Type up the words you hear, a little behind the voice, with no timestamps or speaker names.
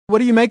What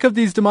do you make of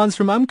these demands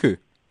from AMCU?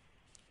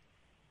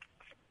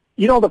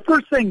 The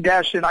first thing,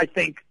 Dashin, I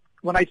think,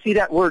 when I see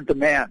that word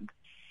demand,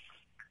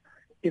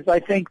 is I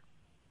think,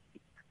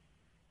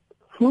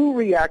 who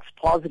reacts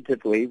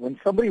positively when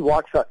somebody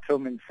walks up to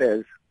them and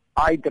says,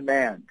 I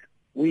demand,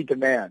 we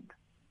demand?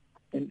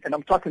 And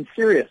I'm talking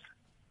serious.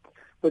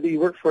 Whether you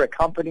work for a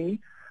company,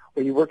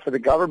 or you work for the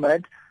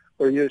government,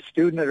 or you're a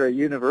student at a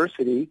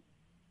university,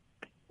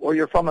 or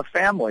you're from a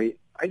family,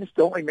 I just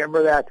don't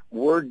remember that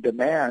word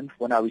demand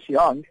when I was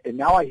young, and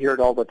now I hear it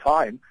all the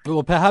time.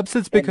 Well, perhaps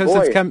it's because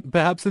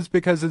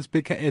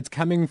it's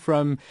coming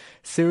from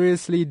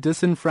seriously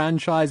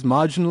disenfranchised,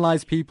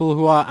 marginalized people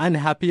who are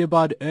unhappy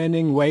about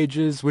earning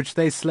wages which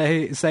they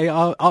say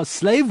are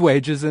slave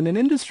wages in an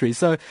industry.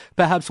 So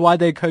perhaps why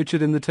they coach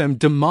it in the term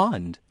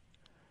demand.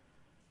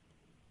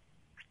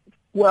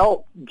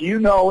 Well, do you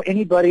know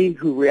anybody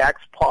who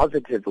reacts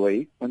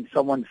positively when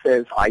someone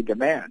says, I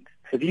demand?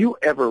 Have you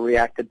ever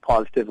reacted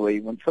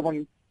positively when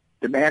someone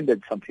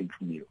demanded something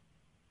from you?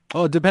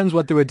 Oh, it depends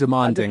what they were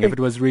demanding, if it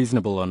was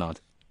reasonable or not.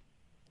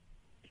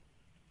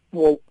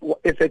 Well,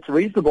 if it's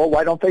reasonable,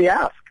 why don't they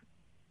ask?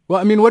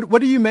 Well, I mean, what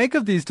do you make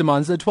of these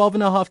demands? The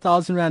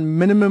 12,500 rand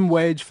minimum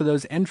wage for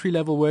those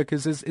entry-level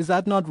workers, is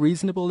that not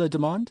reasonable, a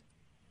demand?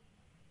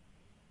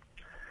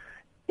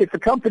 If a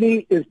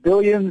company is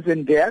billions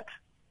in debt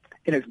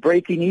and is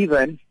breaking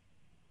even,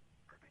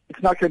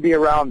 it's not going to be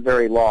around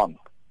very long.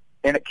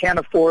 And it can't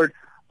afford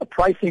a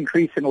price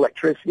increase in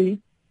electricity.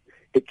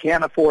 It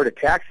can't afford a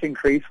tax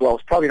increase. Well,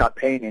 it's probably not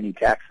paying any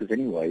taxes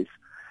anyways.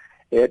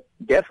 It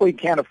definitely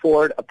can't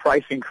afford a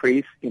price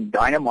increase in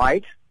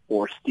dynamite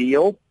or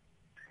steel.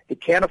 It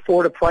can't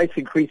afford a price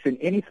increase in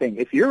anything.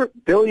 If you're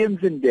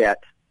billions in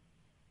debt,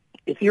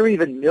 if you're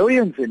even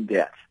millions in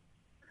debt,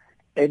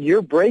 and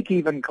your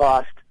break-even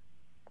cost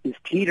is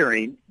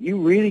teetering,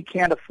 you really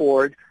can't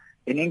afford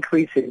an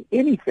increase in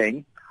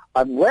anything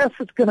unless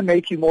it's going to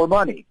make you more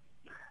money.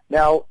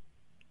 Now,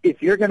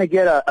 if you're going to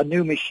get a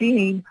new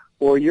machine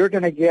or you're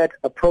going to get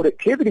a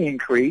productivity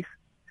increase,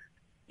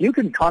 you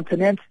can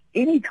countenance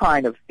any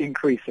kind of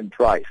increase in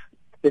price.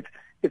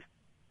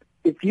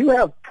 If you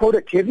have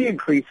productivity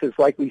increases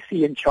like we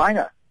see in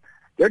China,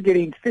 they're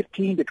getting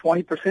 15 to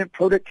 20%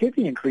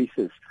 productivity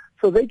increases,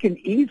 so they can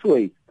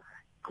easily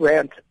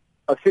grant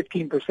a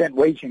 15%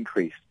 wage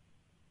increase.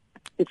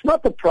 It's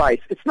not the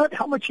price. It's not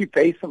how much you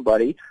pay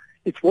somebody.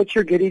 It's what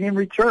you're getting in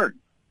return.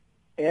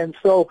 And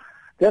so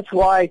that's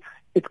why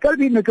it's got to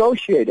be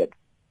negotiated.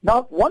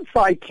 Not one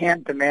side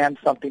can't demand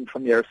something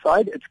from the other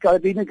side. It's got to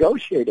be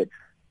negotiated.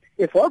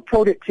 If our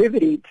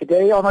productivity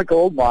today on our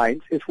gold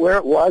mines is where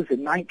it was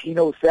in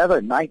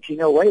 1907,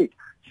 1908,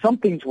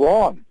 something's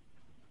wrong.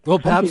 Well,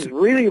 perhaps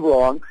something's really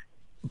wrong.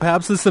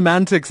 Perhaps the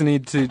semantics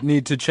need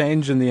to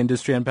change in the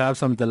industry, and perhaps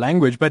some of the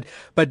language. But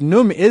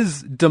NUM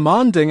is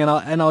demanding,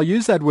 and I'll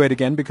use that word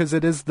again because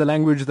it is the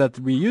language that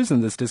we use in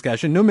this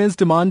discussion. NUM is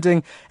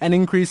demanding an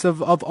increase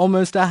of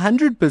almost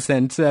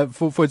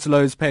 100% for its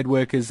lowest paid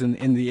workers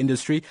in the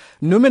industry.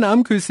 NUM and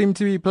AMCU seem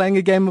to be playing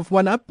a game of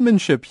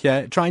one-upmanship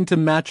here, trying to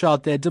match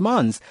out their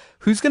demands.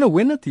 Who's going to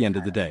win at the end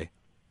of the day?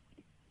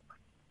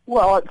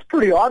 Well, it's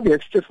pretty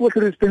obvious. Just look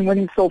at who's been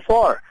winning so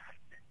far.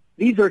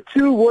 These are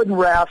two wooden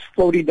rafts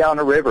floating down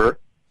a river,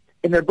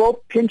 and they're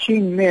both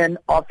pinching men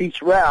off each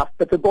raft,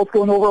 but they're both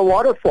going over a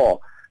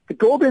waterfall. The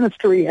gold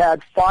industry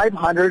had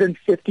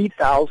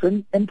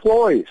 550,000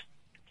 employees,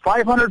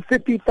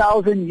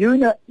 550,000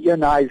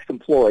 unionized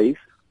employees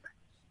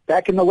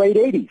back in the late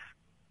 80s.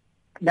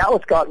 Now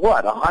it's got,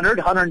 100,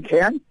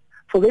 110?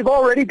 So they've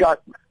already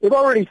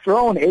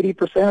thrown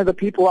 80% of the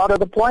people out of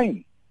the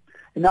plane.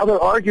 And now they're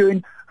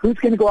arguing who's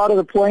going to go out of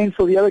the plane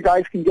so the other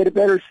guys can get a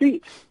better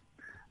seat.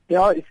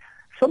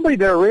 Somebody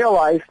better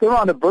realize they're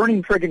on a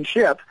burning friggin'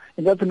 ship.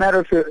 It doesn't matter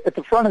if they're at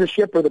the front of the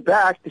ship or the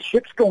back. The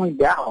ship's going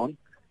down,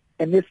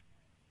 and this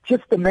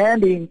just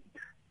demanding.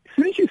 As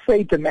soon as you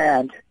say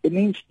demand, it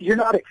means you're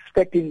not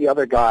expecting the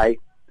other guy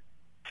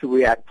to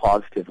react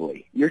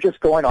positively. You're just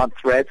going on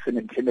threats and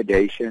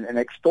intimidation and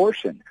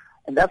extortion,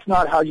 and that's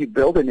not how you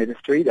build an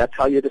industry. That's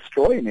how you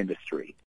destroy an industry.